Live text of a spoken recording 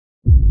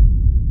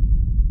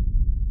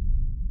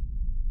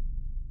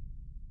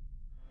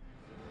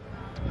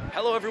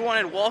Hello everyone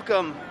and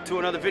welcome to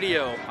another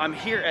video. I'm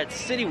here at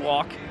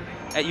CityWalk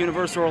at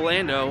Universal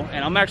Orlando,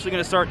 and I'm actually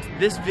going to start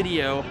this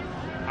video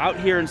out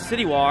here in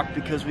CityWalk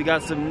because we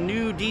got some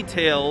new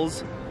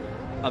details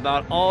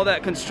about all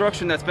that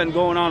construction that's been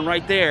going on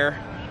right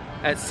there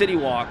at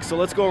CityWalk. So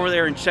let's go over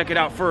there and check it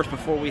out first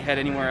before we head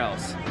anywhere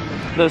else.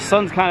 The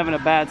sun's kind of in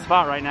a bad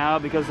spot right now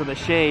because of the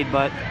shade,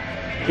 but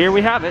here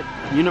we have it.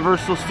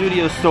 Universal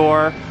Studio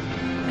Store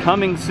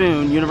coming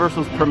soon,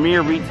 Universal's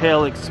premier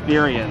retail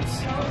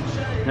experience.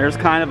 There's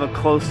kind of a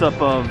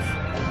close-up of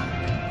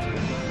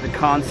the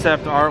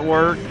concept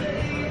artwork.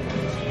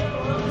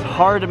 It's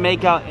hard to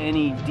make out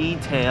any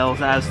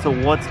details as to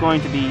what's going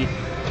to be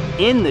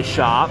in the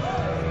shop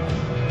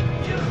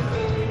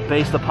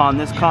based upon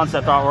this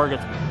concept artwork.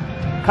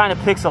 It's kind of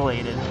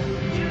pixelated.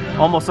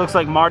 Almost looks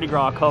like Mardi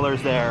Gras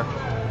colors there.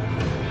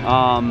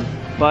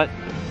 But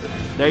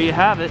there you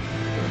have it.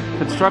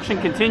 Construction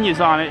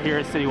continues on it here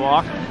at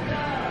CityWalk.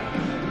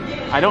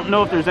 I don't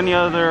know if there's any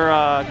other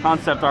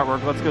concept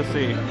artwork. Let's go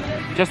see.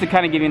 Just to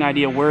kind of give you an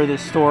idea where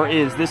this store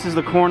is, this is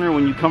the corner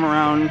when you come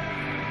around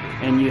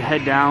and you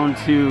head down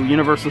to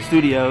Universal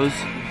Studios.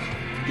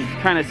 You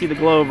can kind of see the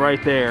globe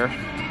right there.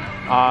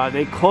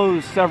 They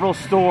closed several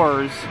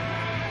stores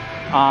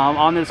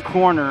on this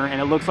corner,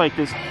 and it looks like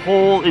this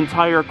whole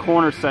entire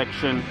corner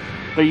section.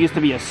 There used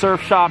to be a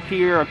surf shop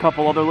here, a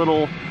couple other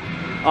little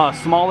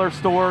smaller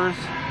stores.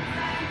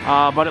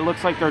 But it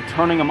looks like they're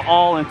turning them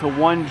all into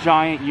one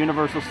giant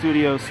Universal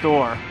Studios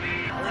store.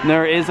 And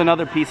there is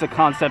another piece of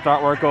concept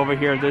artwork over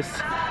here. This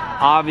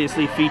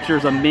obviously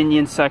features a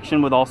Minion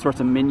section with all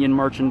sorts of Minion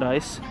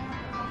merchandise.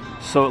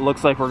 So it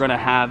looks like we're going to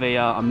have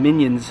a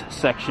Minions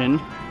section.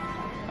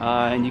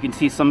 And you can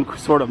see some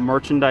sort of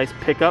merchandise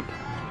pickup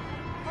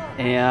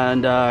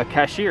and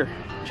cashier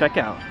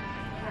checkout.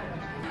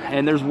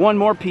 And there's one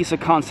more piece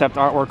of concept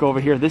artwork over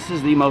here. This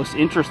is the most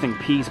interesting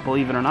piece,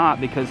 believe it or not,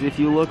 because if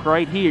you look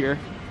right here,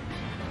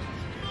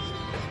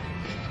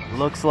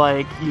 looks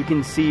like you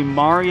can see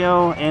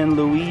Mario and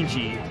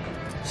Luigi.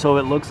 So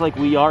it looks like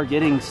we are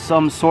getting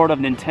some sort of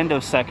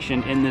Nintendo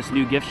section in this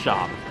new gift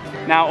shop.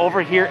 Now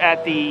over here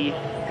at the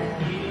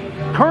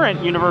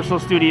current Universal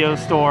Studios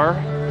store,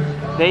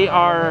 they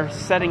are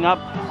setting up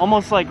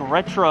almost like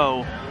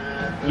retro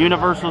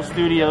Universal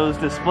Studios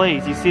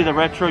displays. You see the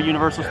retro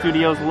Universal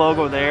Studios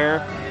logo there.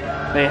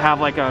 They have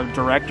like a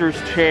director's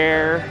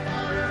chair,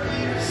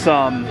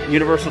 some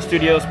Universal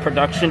Studios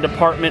production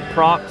department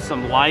props,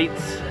 some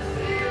lights.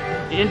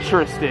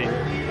 Interesting.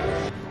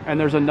 And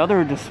there's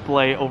another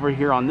display over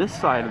here on this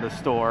side of the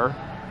store,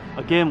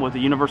 again with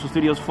the Universal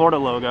Studios Florida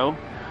logo.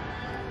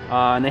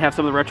 And they have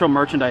some of the retro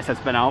merchandise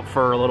that's been out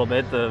for a little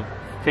bit, the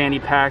fanny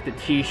pack, the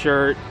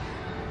t-shirt,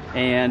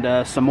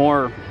 and some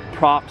more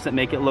props that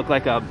make it look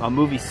like a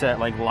movie set,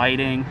 like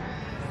lighting.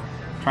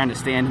 I'm trying to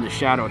stand in the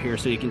shadow here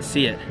so you can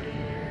see it.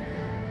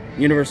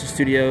 Universal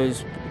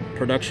Studios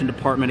production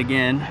department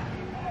again.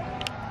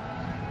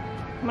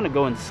 I'm gonna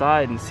go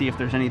inside and see if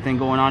there's anything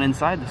going on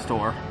inside the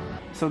store.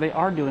 So they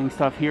are doing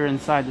stuff here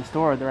inside the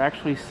store. They're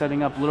actually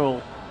setting up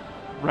little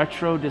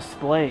retro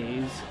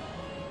displays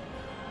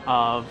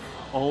of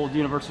old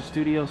Universal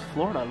Studios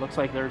Florida. It looks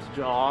like there's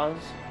Jaws.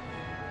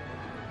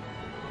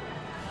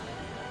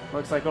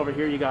 Looks like over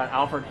here you got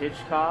Alfred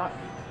Hitchcock.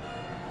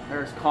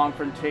 There's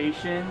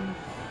Confrontation.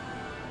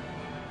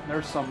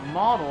 There's some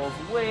models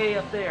way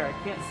up there. I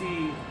can't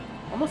see.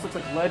 Almost looks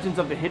like Legends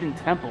of the Hidden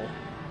Temple.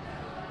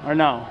 Or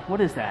no, what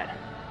is that?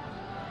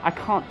 I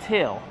can't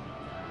tell.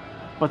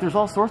 But there's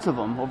all sorts of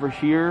them over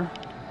here.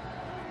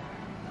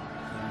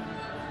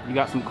 You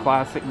got some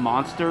classic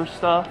monster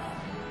stuff.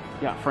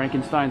 You got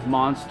Frankenstein's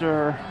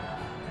monster.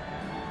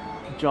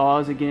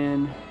 Jaws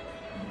again.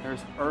 There's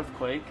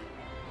Earthquake.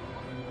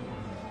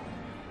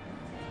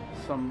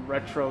 Some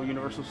retro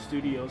Universal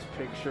Studios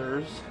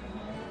pictures.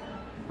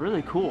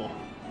 Really cool.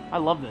 I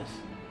love this.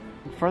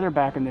 Further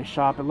back in this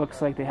shop, it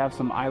looks like they have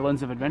some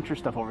Islands of Adventure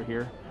stuff over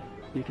here.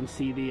 You can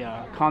see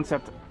the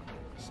concept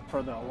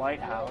for the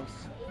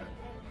lighthouse.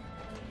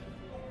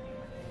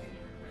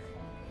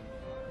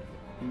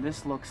 And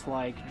this looks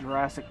like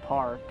Jurassic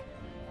Park.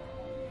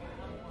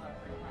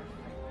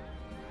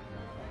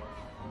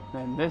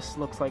 Then this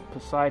looks like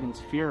Poseidon's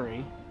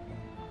Fury.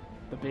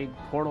 The big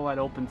portal that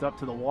opens up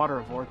to the water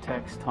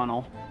vortex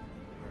tunnel.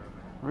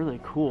 Really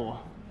cool.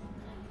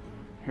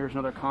 Here's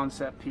another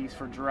concept piece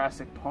for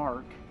Jurassic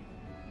Park.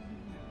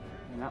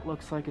 And that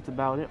looks like it's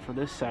about it for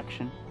this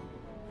section.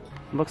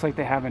 It looks like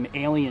they have an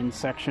alien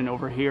section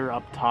over here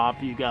up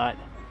top. You got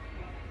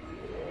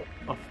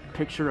a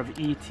picture of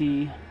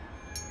E.T.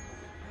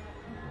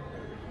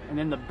 And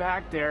in the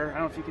back there, I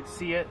don't know if you could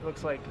see it,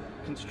 looks like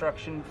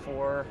construction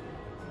for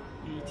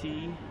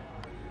E.T.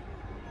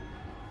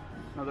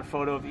 Another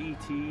photo of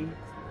E.T.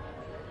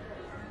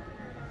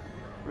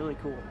 Really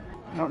cool.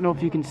 I don't know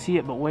if you can see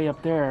it, but way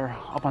up there,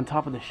 up on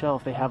top of the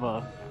shelf, they have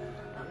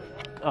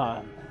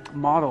a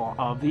model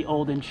of the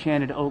old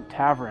Enchanted Oak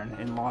Tavern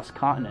in Lost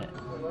Continent.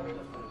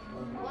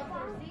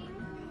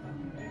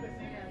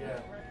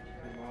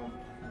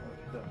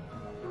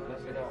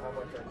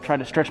 Try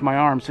to stretch my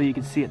arm so you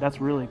can see it. That's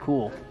really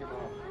cool.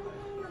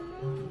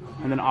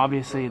 And then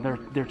obviously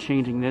they're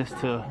changing this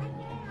to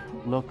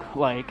look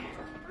like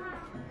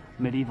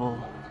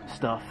medieval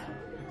stuff.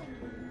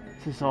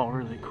 This is all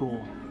really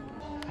cool.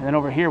 And then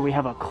over here we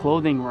have a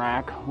clothing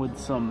rack with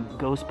some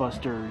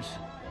Ghostbusters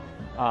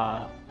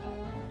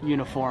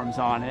uniforms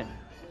on it.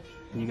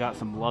 And you got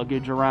some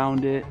luggage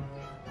around it.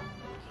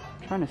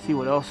 I'm trying to see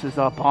what else is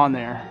up on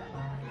there.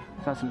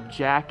 Got some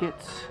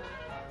jackets.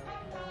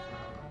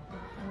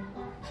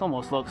 This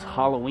almost looks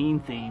Halloween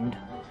themed.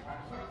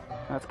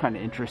 That's kind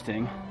of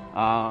interesting.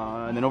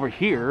 And then over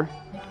here,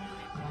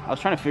 I was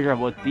trying to figure out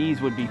what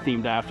these would be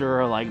themed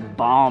after, like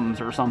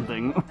bombs or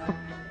something.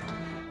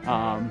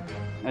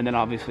 And then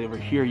obviously over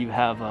here you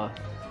have a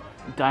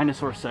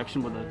dinosaur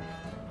section with a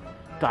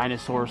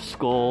dinosaur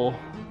skull,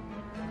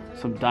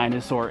 some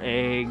dinosaur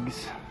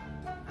eggs,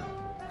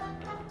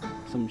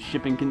 some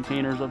shipping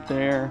containers up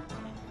there.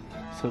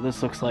 So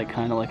this looks like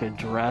kind of like a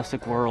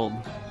Jurassic World,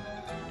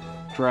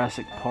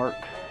 Jurassic Park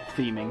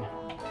theming.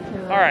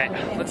 All right,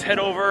 let's head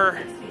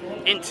over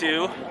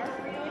into,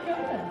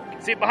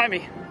 see it behind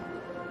me,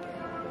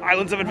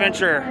 Islands of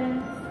Adventure.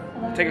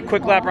 Take a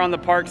quick lap around the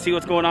park, see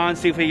what's going on,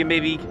 see if we can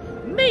maybe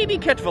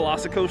catch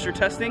Velocicoaster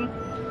testing.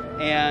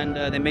 And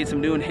they made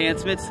some new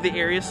enhancements to the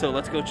area, so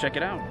let's go check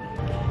it out.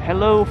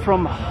 Hello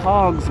from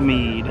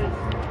Hogsmeade.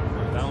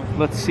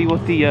 Let's see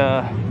what the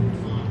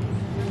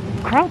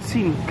crowd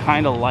seemed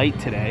kind of light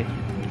today.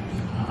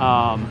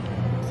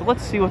 So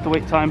let's see what the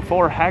wait time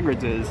for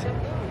Hagrid's is.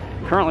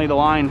 Currently the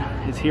line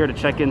is here to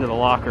check into the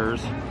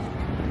lockers.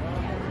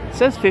 It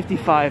says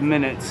 55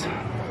 minutes.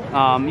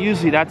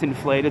 Usually that's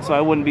inflated, so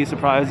I wouldn't be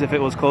surprised if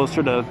it was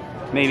closer to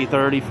maybe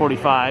 30,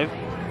 45.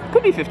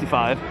 Could be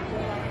 55.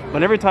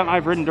 But every time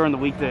I've ridden during the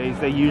weekdays,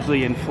 they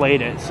usually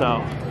inflate it, so.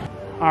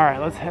 All right,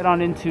 let's head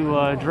on into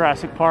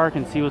Jurassic Park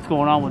and see what's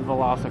going on with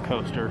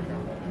Velocicoaster.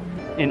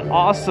 An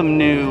awesome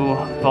new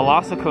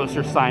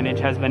Velocicoaster signage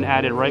has been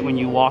added right when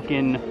you walk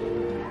in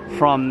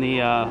from the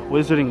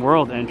Wizarding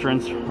World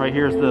entrance. Right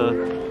here's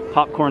the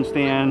popcorn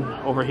stand.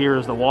 Over here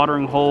is the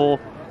watering hole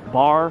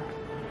bar.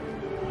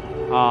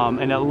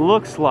 And it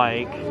looks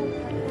like,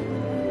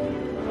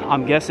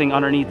 I'm guessing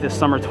underneath this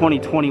summer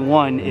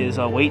 2021 is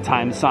a wait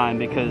time sign,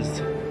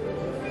 because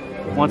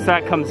once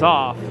that comes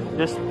off,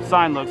 this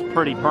sign looks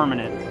pretty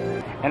permanent.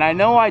 And I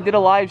know I did a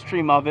live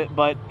stream of it,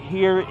 but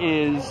here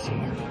is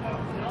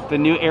the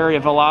new area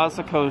of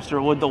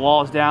Velocicoaster with the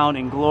walls down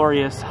in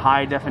glorious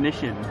high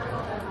definition.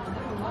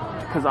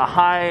 Because a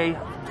high,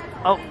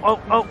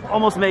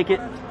 almost make it.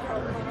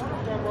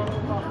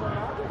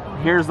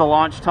 Here's the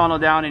launch tunnel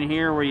down in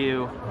here where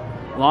you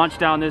launch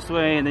down this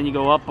way and then you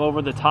go up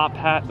over the top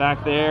hat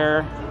back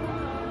there.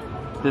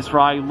 This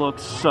ride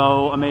looks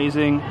so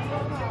amazing.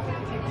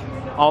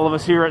 All of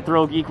us here at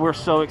ThrillGeek, we're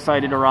so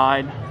excited to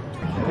ride.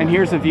 And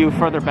here's a view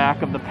further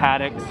back of the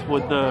paddocks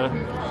with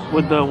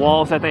the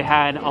walls that they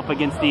had up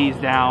against these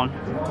down.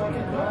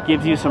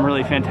 Gives you some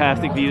really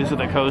fantastic views of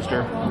the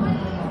coaster.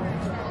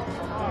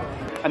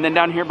 And then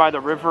down here by the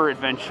River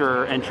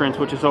Adventure entrance,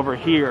 which is over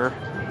here,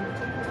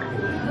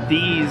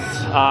 these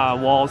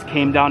walls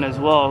came down as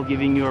well,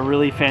 giving you a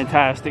really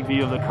fantastic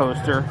view of the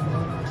coaster.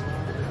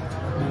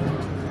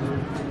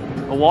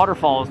 The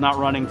waterfall is not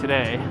running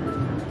today.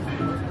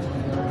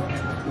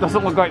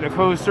 Doesn't look like the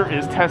coaster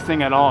is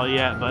testing at all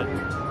yet, but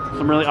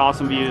some really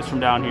awesome views from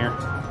down here.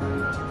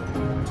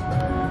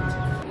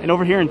 And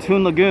over here in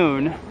Toon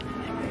Lagoon,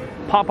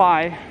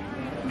 Popeye,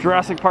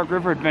 Jurassic Park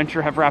River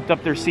Adventure have wrapped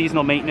up their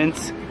seasonal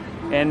maintenance,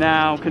 and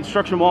now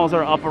construction walls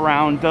are up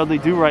around Dudley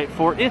Do-Right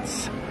for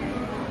its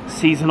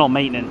seasonal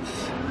maintenance.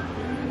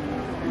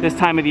 This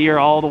time of the year,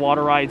 all the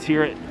water rides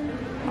here at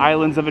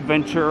Islands of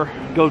Adventure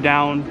go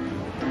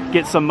down,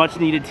 get some much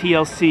needed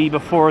TLC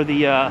before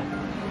the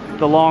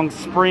long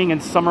spring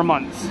and summer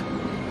months.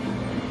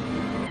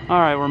 All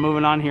right, we're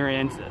moving on here,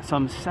 and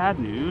some sad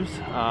news.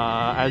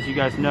 As you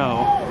guys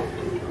know,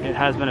 it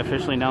has been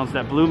officially announced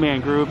that Blue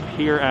Man Group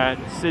here at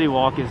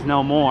CityWalk is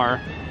no more.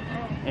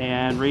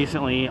 And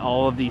recently,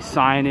 all of the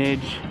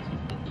signage,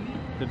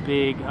 the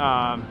big,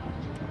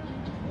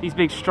 these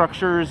big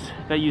structures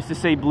that used to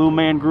say Blue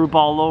Man Group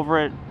all over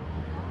it,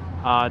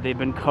 they've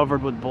been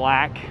covered with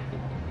black.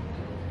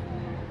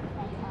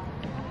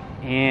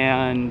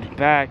 And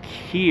back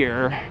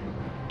here,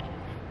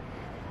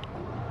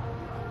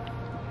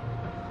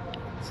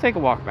 let's take a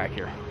walk back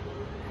here.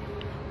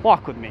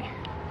 Walk with me.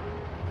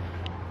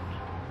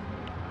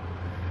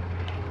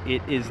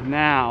 It is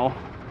now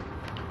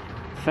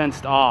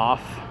fenced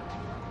off.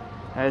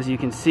 As you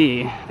can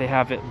see, they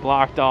have it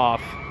blocked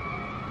off,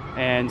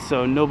 and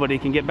so nobody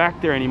can get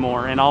back there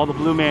anymore. And all the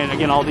Blue Man,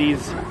 again, all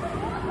these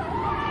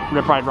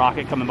Rip Ride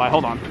Rocket coming by.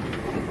 Hold on.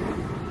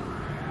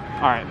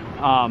 All right.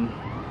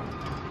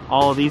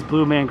 All of these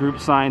Blue Man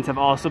Group signs have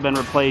also been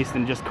replaced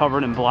and just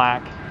covered in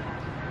black.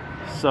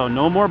 So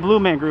no more Blue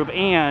Man Group,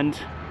 and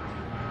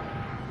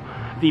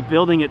the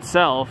building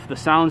itself, the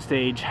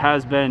soundstage,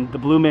 has been, the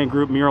Blue Man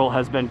Group mural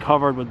has been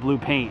covered with blue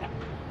paint.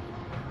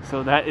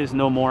 So that is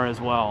no more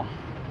as well.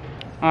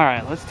 All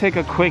right, let's take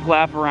a quick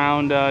lap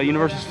around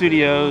Universal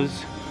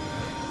Studios.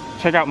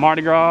 check out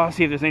Mardi Gras,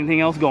 see if there's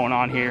anything else going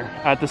on here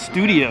at the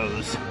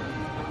studios.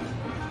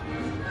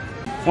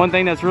 One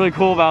thing that's really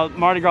cool about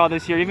Mardi Gras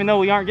this year, even though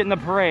we aren't getting the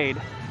parade,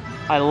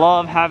 I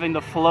love having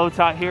the floats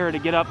out here to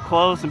get up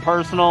close and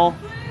personal,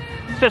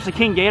 especially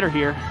King Gator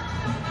here.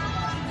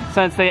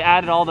 Since they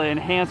added all the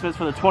enhancements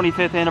for the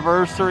 25th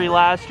anniversary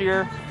last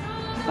year,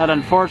 that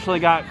unfortunately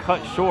got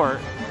cut short.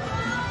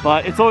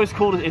 But it's always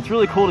cool, it's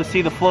really cool to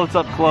see the floats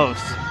up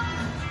close.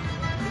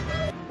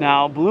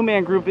 Now, Blue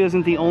Man Group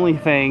isn't the only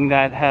thing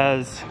that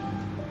has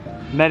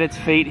met its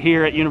fate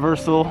here at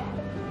Universal.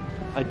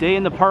 A Day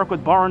in the Park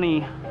with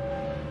Barney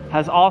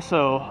has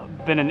also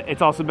been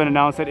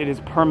announced that it is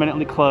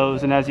permanently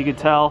closed, and as you can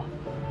tell,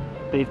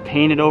 they've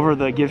painted over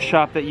the gift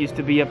shop that used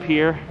to be up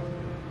here.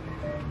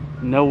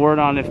 No word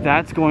on if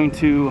that's going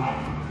to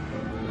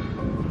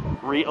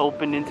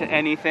reopen into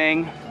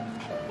anything.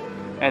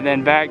 And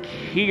then back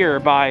here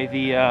by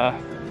the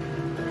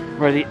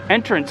where the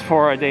entrance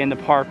for A Day in the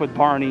Park with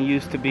Barney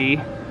used to be,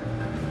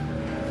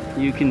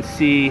 you can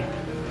see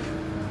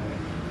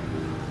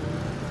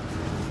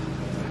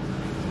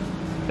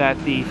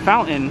that the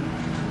fountain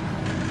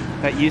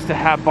that used to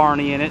have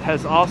Barney in it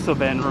has also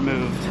been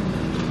removed.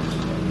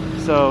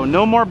 So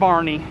no more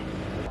Barney.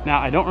 Now,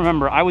 I don't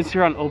remember, I was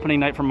here on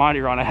opening night for Mardi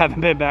Gras and I haven't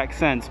been back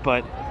since,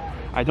 but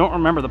I don't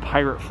remember the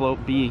pirate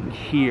float being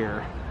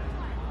here.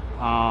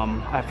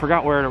 I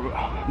forgot where,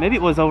 maybe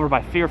it was over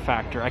by Fear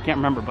Factor, I can't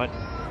remember, but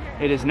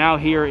it is now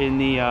here in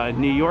the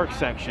New York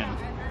section.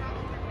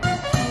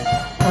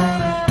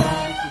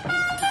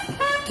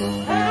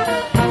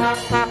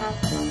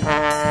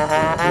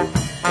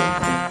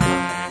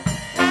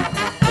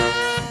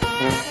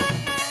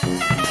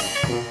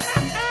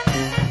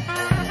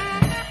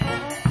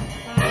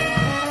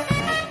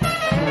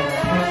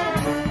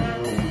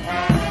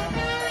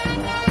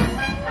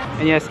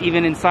 And yes,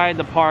 even inside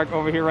the park,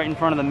 over here right in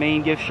front of the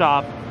main gift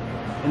shop,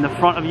 in the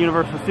front of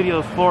Universal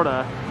Studios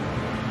Florida,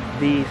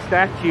 the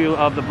statue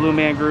of the Blue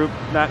Man Group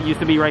that used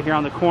to be right here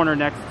on the corner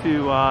next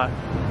to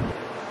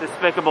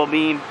Despicable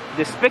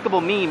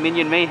Me,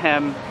 Minion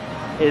Mayhem,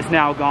 is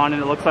now gone,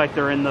 and it looks like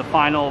they're in the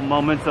final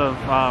moments of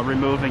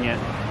removing it.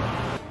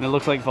 And it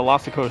looks like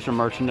Velocicoaster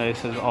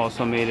merchandise has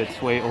also made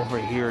its way over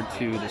here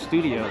to the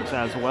studios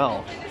as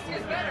well.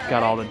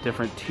 Got all the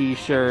different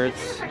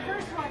t-shirts.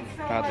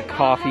 Got the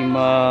coffee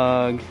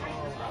mug.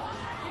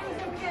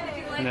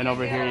 And then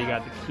over here you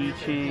got the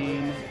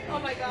keychain. Oh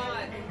my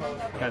god.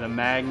 Got a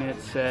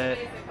magnet set,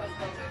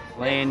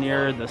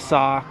 lanyard, the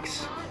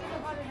socks.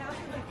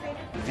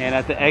 And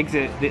at the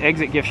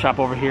exit gift shop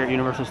over here at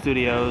Universal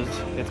Studios,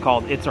 it's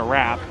called It's a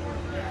Wrap.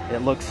 It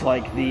looks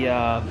like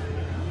the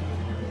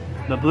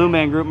Blue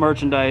Man Group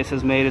merchandise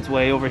has made its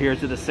way over here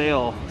to the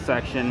sale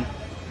section.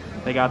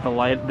 They got the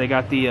light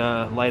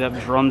up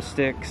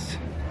drumsticks.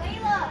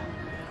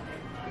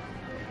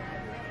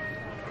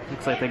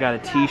 Looks like they got a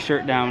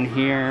t-shirt down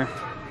here.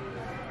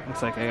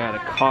 Looks like I got a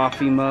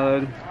coffee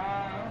mug.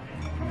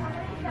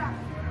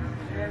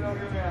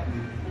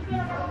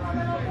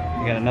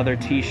 I got another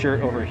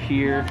t-shirt over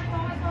here.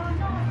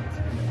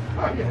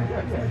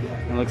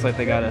 It looks like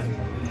they got a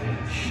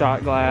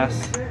shot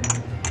glass. A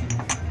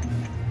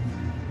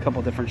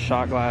couple different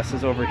shot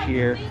glasses over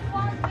here.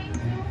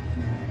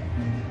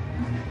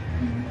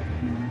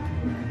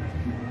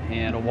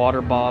 And a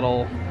water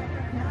bottle.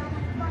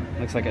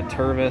 Looks like a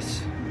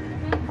Tervis.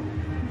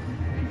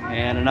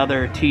 And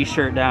another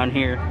t-shirt down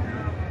here.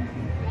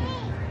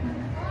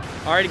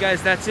 Alrighty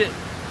guys, that's it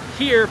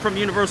here from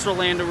Universal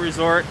Orlando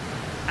Resort.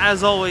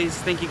 As always,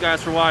 thank you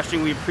guys for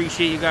watching. We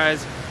appreciate you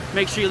guys.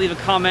 Make sure you leave a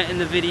comment in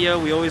the video.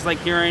 We always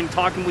like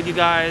talking with you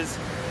guys.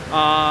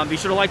 Be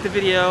sure to like the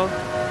video,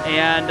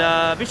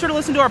 and be sure to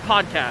listen to our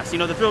podcast. You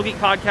know, the ThrillGeek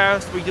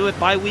podcast. We do it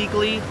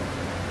bi-weekly.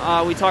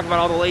 We talk about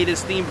all the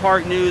latest theme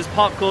park news,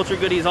 pop culture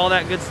goodies, all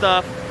that good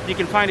stuff. You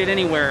can find it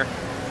anywhere.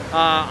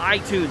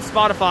 iTunes,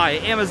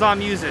 Spotify, Amazon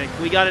Music.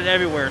 We got it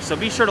everywhere. So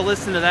be sure to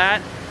listen to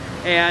that.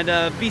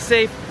 And be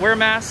safe, wear a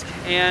mask,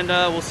 and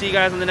we'll see you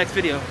guys in the next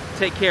video.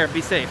 Take care,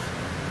 be safe.